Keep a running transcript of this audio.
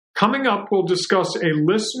Coming up, we'll discuss a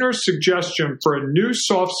listener suggestion for a new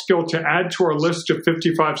soft skill to add to our list of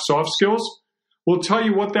 55 soft skills. We'll tell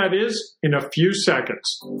you what that is in a few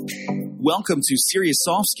seconds. Welcome to Serious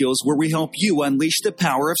Soft Skills, where we help you unleash the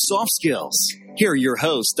power of soft skills. Here are your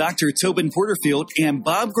hosts, Dr. Tobin Porterfield and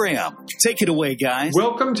Bob Graham. Take it away, guys.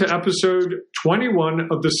 Welcome to episode 21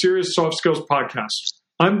 of the Serious Soft Skills podcast.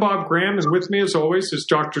 I'm Bob Graham, and with me, as always, is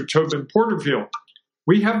Dr. Tobin Porterfield.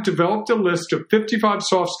 We have developed a list of 55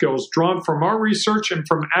 soft skills drawn from our research and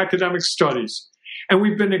from academic studies. And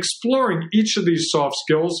we've been exploring each of these soft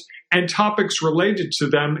skills and topics related to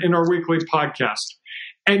them in our weekly podcast.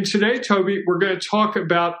 And today, Toby, we're going to talk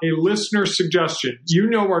about a listener suggestion. You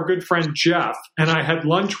know our good friend Jeff, and I had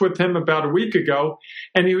lunch with him about a week ago,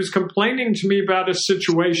 and he was complaining to me about a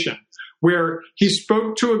situation where he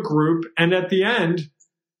spoke to a group, and at the end,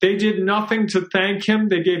 they did nothing to thank him.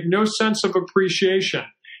 They gave no sense of appreciation.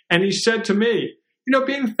 And he said to me,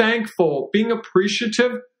 being thankful, being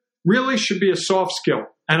appreciative really should be a soft skill.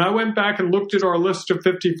 And I went back and looked at our list of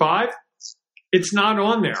 55. It's not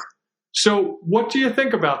on there. So what do you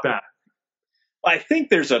think about that? I think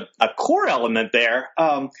there's a core element there.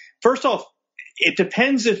 First off, it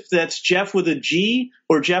depends if that's Jeff with a G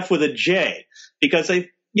or Jeff with a J, because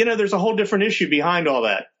there's a whole different issue behind all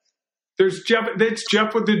that. It's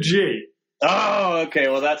Jeff with a G. Oh, okay.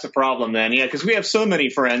 Well, that's a problem then. Yeah, because we have so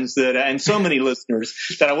many friends and so many listeners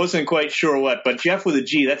that I wasn't quite sure what. But Jeff with a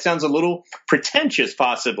G, that sounds a little pretentious,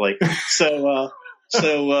 possibly. So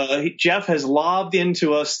Jeff has lobbed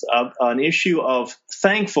into us an issue of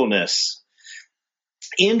thankfulness.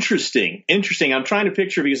 Interesting. I'm trying to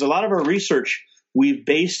picture, because a lot of our research, we've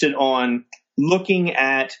based it on looking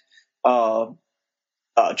at job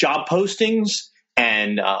postings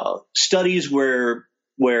and studies where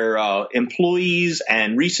employees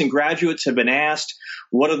and recent graduates have been asked,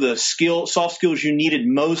 what are the soft skills you needed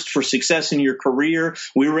most for success in your career?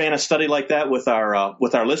 We ran a study like that with our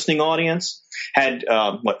listening audience, had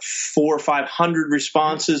 400 or 500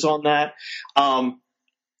 responses on that. And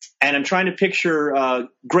I'm trying to picture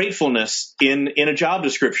gratefulness in a job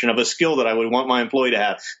description of a skill that I would want my employee to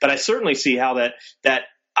have. But I certainly see how that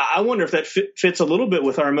I wonder if that fits a little bit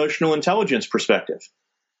with our emotional intelligence perspective.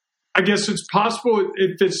 I guess it's possible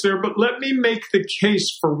it fits there, but let me make the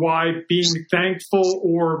case for why being thankful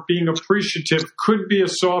or being appreciative could be a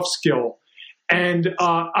soft skill. And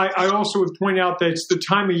I also would point out that it's the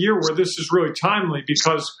time of year where this is really timely,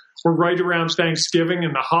 because we're right around Thanksgiving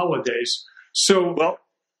and the holidays. So, well,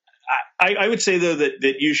 I would say, though,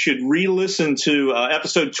 that you should re-listen to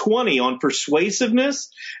episode 20 on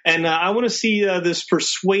persuasiveness. And I want to see this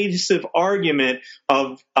persuasive argument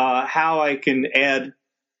of how I can add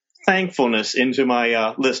thankfulness into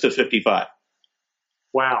my list of 55.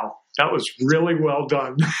 Wow, that was really well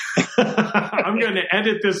done. I'm going to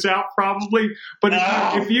edit this out probably. But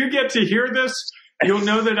if you get to hear this, you'll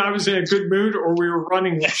know that I was in a good mood or we were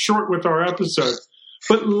running short with our episode.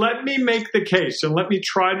 But let me make the case, and let me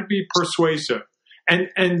try to be persuasive, and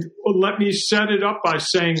let me set it up by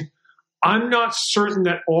saying I'm not certain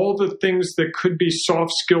that all the things that could be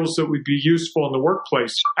soft skills that would be useful in the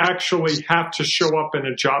workplace actually have to show up in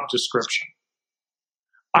a job description.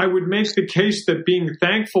 I would make the case that being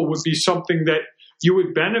thankful would be something that you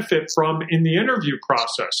would benefit from in the interview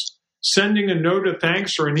process. Sending a note of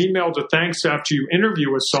thanks or an email to thanks after you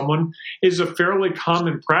interview with someone is a fairly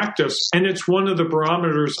common practice, and it's one of the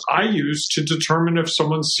barometers I use to determine if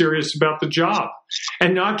someone's serious about the job.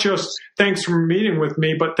 And not just thanks for meeting with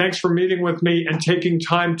me, but thanks for meeting with me and taking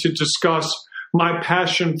time to discuss my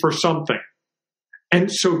passion for something.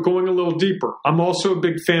 And so going a little deeper, I'm also a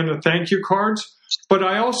big fan of thank you cards, but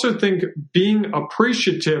I also think being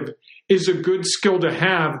appreciative is a good skill to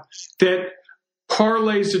have that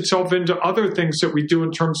parlays itself into other things that we do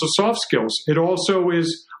in terms of soft skills. It also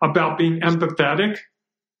is about being empathetic.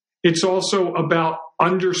 It's also about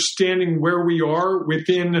understanding where we are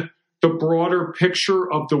within the broader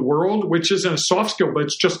picture of the world, which isn't a soft skill, but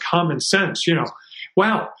it's just common sense.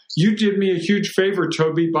 Wow, you did me a huge favor,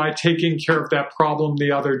 Toby, by taking care of that problem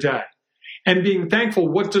the other day. And being thankful,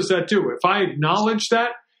 what does that do? If I acknowledge that,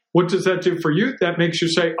 what does that do for you? That makes you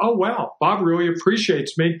say, oh, wow, Bob really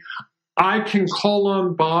appreciates me. I can call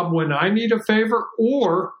on Bob when I need a favor,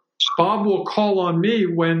 or Bob will call on me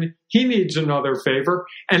when he needs another favor,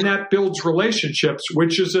 and that builds relationships,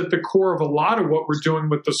 which is at the core of a lot of what we're doing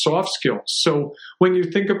with the soft skills. So when you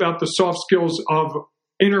think about the soft skills of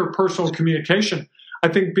interpersonal communication, I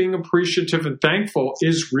think being appreciative and thankful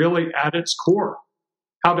is really at its core.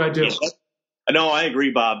 How'd I do? No, I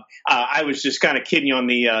agree, Bob. I was just kind of kidding you on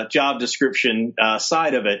the job description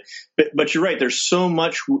side of it. But you're right. There's so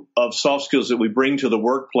much of soft skills that we bring to the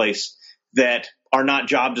workplace that are not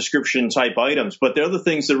job description type items, but they're the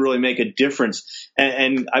things that really make a difference.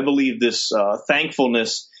 And I believe this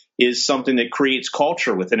thankfulness is something that creates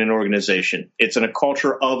culture within an organization. It's a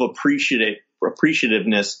culture of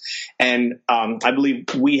appreciativeness. And I believe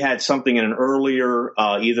we had something in an earlier,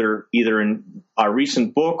 either in our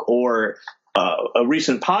recent book or a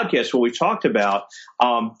recent podcast where we talked about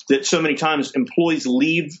that so many times employees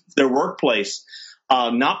leave their workplace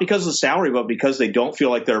not because of the salary, but because they don't feel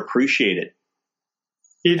like they're appreciated.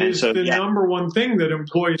 It is the number one thing that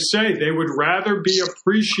employees say. They would rather be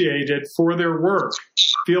appreciated for their work,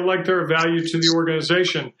 feel like they're of value to the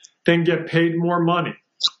organization, than get paid more money.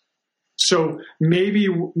 So maybe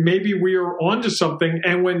we are onto something.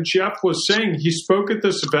 And when Jeff was saying he spoke at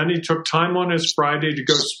this event, he took time on his Friday to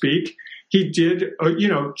go speak. He did,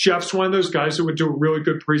 Jeff's one of those guys that would do a really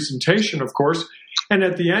good presentation, of course. And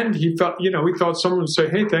at the end, he felt, he thought someone would say,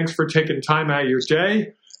 hey, thanks for taking time out of your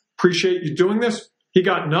day. Appreciate you doing this. He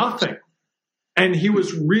got nothing. And he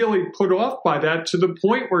was really put off by that to the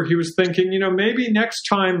point where he was thinking, maybe next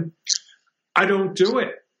time I don't do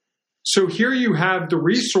it. So here you have the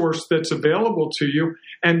resource that's available to you.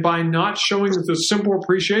 And by not showing the simple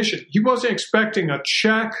appreciation, he wasn't expecting a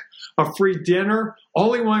check, a free dinner.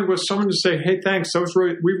 All he wanted was someone to say, hey, thanks.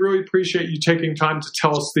 We really appreciate you taking time to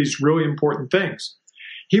tell us these really important things.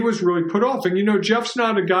 He was really put off. And, Jeff's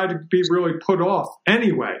not a guy to be really put off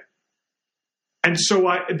anyway. And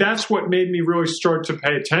so that's what made me really start to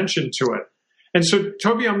pay attention to it. And so,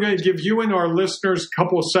 Toby, I'm going to give you and our listeners a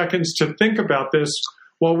couple of seconds to think about this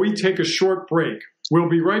while we take a short break. We'll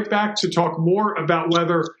be right back to talk more about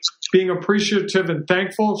whether being appreciative and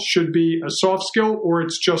thankful should be a soft skill or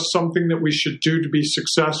it's just something that we should do to be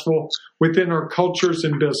successful within our cultures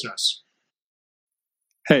and business.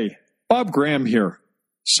 Hey, Bob Graham here.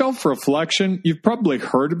 Self-reflection, you've probably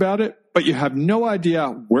heard about it, but you have no idea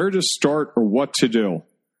where to start or what to do.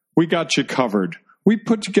 We got you covered. We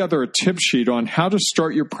put together a tip sheet on how to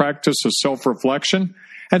start your practice of self-reflection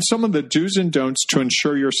and some of the do's and don'ts to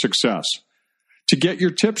ensure your success. To get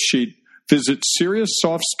your tip sheet, visit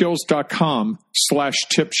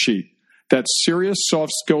SeriousSoftSkills.com/tip sheet. That's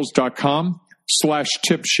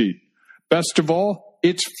SeriousSoftSkills.com/tip sheet. Best of all,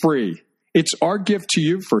 it's free. It's our gift to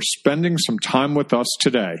you for spending some time with us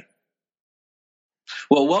today.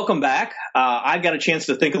 Well, welcome back. I got a chance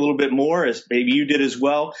to think a little bit more, as maybe you did as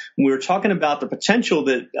well. We were talking about the potential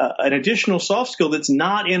that an additional soft skill that's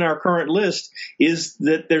not in our current list is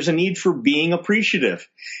that there's a need for being appreciative.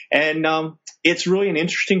 And it's really an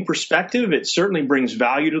interesting perspective. It certainly brings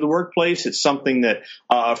value to the workplace. It's something that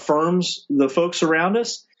affirms the folks around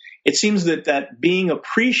us. It seems that being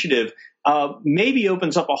appreciative maybe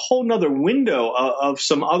opens up a whole nother window of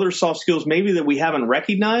some other soft skills maybe that we haven't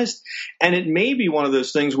recognized. And it may be one of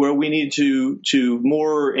those things where we need to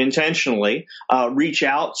more intentionally reach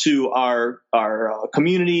out to our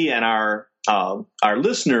community and our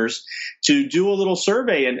listeners to do a little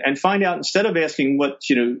survey and find out, instead of asking what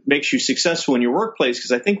makes you successful in your workplace,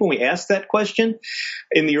 because I think when we asked that question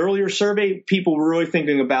in the earlier survey, people were really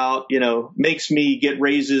thinking about makes me get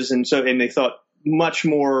raises, and they thought much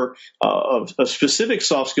more of specific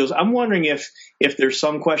soft skills. I'm wondering if there's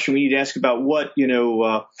some question we need to ask about what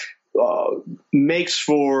makes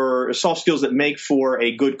for soft skills that make for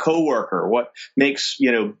a good coworker, what makes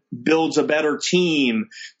builds a better team,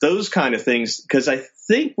 those kind of things. Because I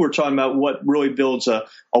think we're talking about what really builds a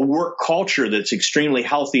work culture that's extremely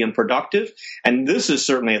healthy and productive. And this is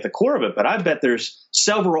certainly at the core of it. But I bet there's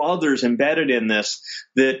several others embedded in this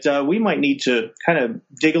that we might need to kind of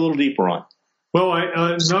dig a little deeper on. Well,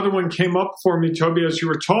 another one came up for me, Toby, as you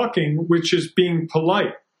were talking, which is being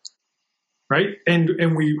polite, right? And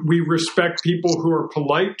we respect people who are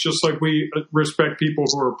polite, just like we respect people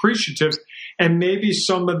who are appreciative. And maybe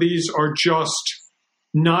some of these are just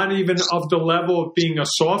not even of the level of being a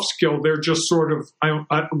soft skill. They're just sort of,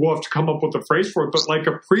 we'll have to come up with a phrase for it, but like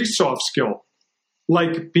a pre-soft skill,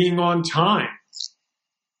 like being on time,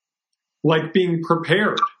 like being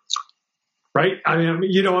prepared. Right? I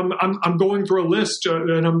mean, I'm going through a list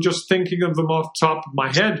and I'm just thinking of them off the top of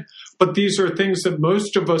my head. But these are things that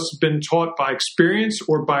most of us have been taught by experience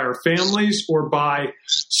or by our families or by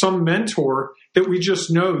some mentor that we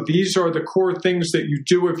just know these are the core things that you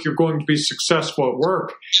do if you're going to be successful at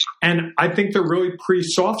work. And I think they're really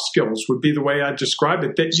pre-soft skills would be the way I describe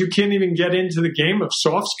it, that you can't even get into the game of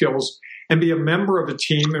soft skills and be a member of a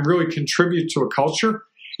team and really contribute to a culture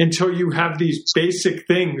until you have these basic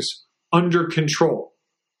things under control.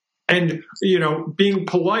 And, being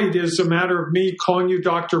polite is a matter of me calling you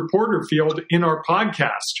Dr. Porterfield in our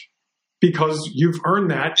podcast because you've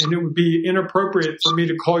earned that. And it would be inappropriate for me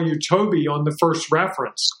to call you Toby on the first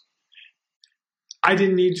reference. I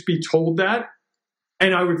didn't need to be told that.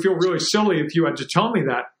 And I would feel really silly if you had to tell me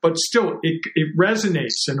that. But still, it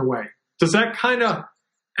resonates in a way. Does that kind of,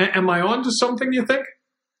 am I on to something, you think?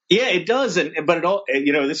 Yeah, it does. But it all,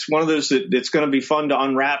 this is one of those that it's going to be fun to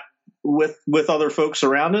unwrap with other folks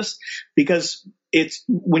around us, because it's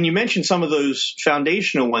when you mention some of those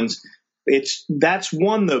foundational ones, that's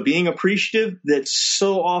one though, being appreciative, that's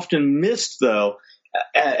so often missed though.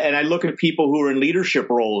 And I look at people who are in leadership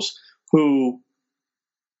roles who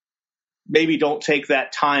maybe don't take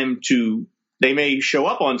that time they may show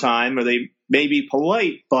up on time or they may be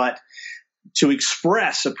polite, but to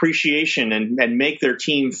express appreciation and make their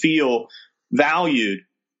team feel valued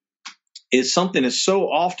is something that's so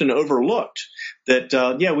often overlooked that,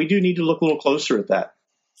 we do need to look a little closer at that.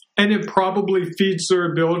 And it probably feeds their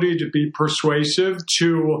ability to be persuasive,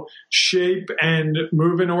 to shape and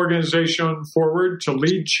move an organization forward, to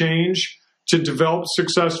lead change, to develop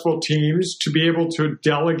successful teams, to be able to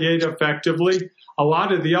delegate effectively. A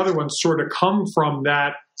lot of the other ones sort of come from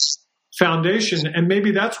that foundation. And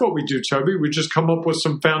maybe that's what we do, Toby. We just come up with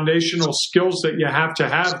some foundational skills that you have to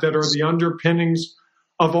have that are the underpinnings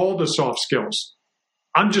of all the soft skills.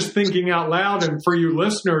 I'm just thinking out loud, and for you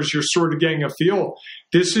listeners, you're sort of getting a feel.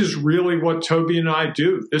 This is really what Toby and I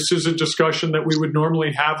do. This is a discussion that we would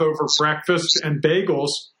normally have over breakfast and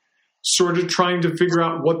bagels, sort of trying to figure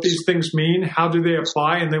out what these things mean, how do they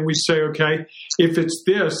apply, and then we say, okay, if it's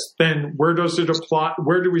this, then where does it apply?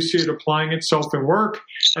 Where do we see it applying itself in work?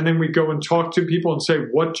 And then we go and talk to people and say,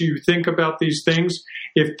 what do you think about these things?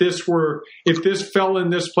 If this fell in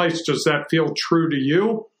this place, does that feel true to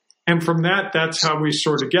you? And from that's how we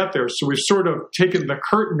sort of get there. So we've sort of taken the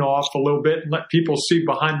curtain off a little bit and let people see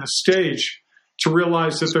behind the stage to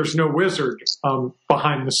realize that there's no wizard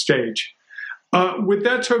behind the stage. With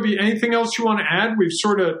that, Toby, anything else you want to add? We've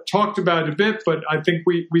sort of talked about it a bit, but I think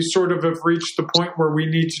we sort of have reached the point where we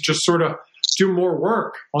need to just sort of do more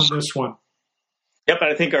work on this one. Yep,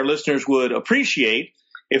 and I think our listeners would appreciate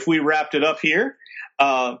if we wrapped it up here.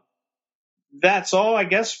 That's all, I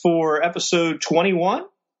guess, for episode 21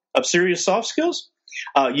 of Serious Soft Skills.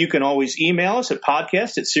 You can always email us at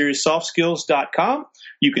podcast@serioussoftskills.com.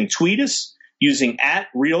 You can tweet us using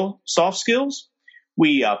 @RealSoftSkills.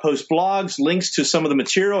 We post blogs, links to some of the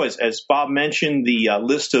material. As Bob mentioned, the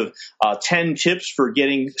list of 10 tips for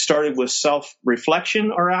getting started with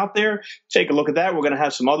self-reflection are out there. Take a look at that. We're going to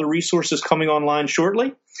have some other resources coming online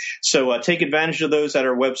shortly. So take advantage of those at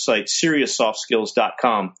our website,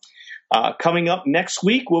 serioussoftskills.com. Coming up next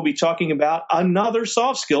week, we'll be talking about another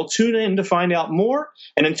soft skill. Tune in to find out more.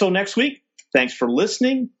 And until next week, thanks for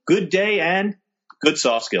listening. Good day and good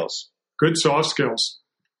soft skills. Good soft skills.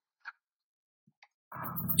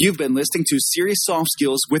 You've been listening to Serious Soft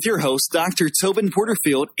Skills with your hosts, Dr. Tobin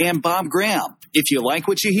Porterfield and Bob Graham. If you like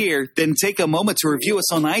what you hear, then take a moment to review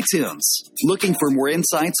us on iTunes. Looking for more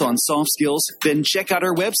insights on soft skills? Then check out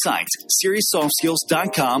our website,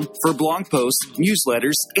 serioussoftskills.com, for blog posts,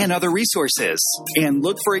 newsletters, and other resources. And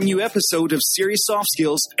look for a new episode of Serious Soft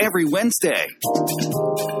Skills every Wednesday.